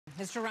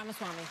Mr.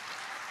 Ramaswamy.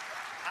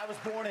 I was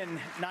born in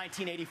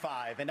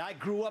 1985, and I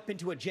grew up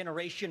into a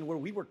generation where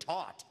we were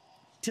taught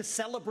to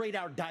celebrate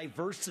our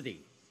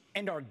diversity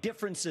and our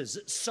differences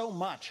so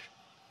much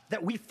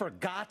that we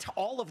forgot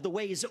all of the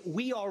ways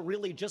we are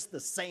really just the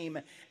same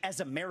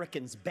as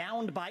Americans,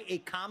 bound by a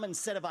common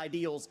set of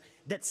ideals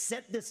that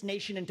set this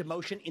nation into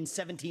motion in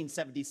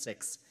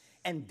 1776.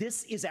 And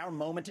this is our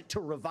moment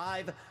to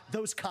revive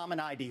those common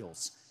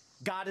ideals.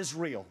 God is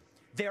real.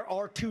 There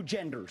are two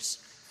genders.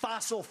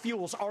 Fossil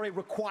fuels are a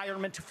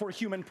requirement for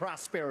human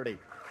prosperity.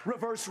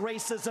 Reverse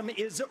racism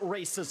is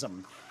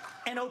racism.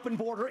 An open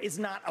border is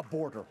not a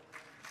border.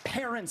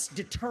 Parents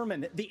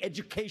determine the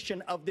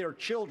education of their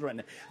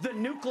children. The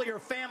nuclear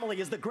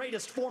family is the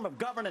greatest form of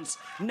governance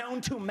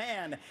known to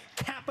man.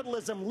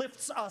 Capitalism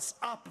lifts us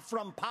up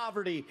from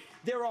poverty.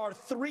 There are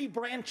 3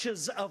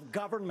 branches of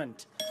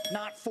government,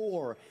 not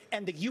 4.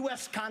 And the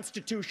U.S.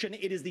 Constitution,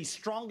 it is the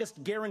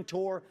strongest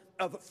guarantor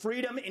of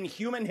freedom in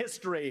human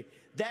history.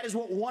 That is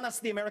what won us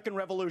the American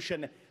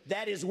Revolution.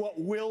 That is what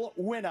will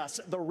win us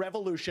the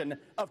revolution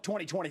of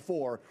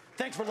 2024.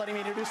 Thanks for letting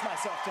me introduce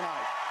myself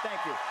tonight.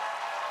 Thank you.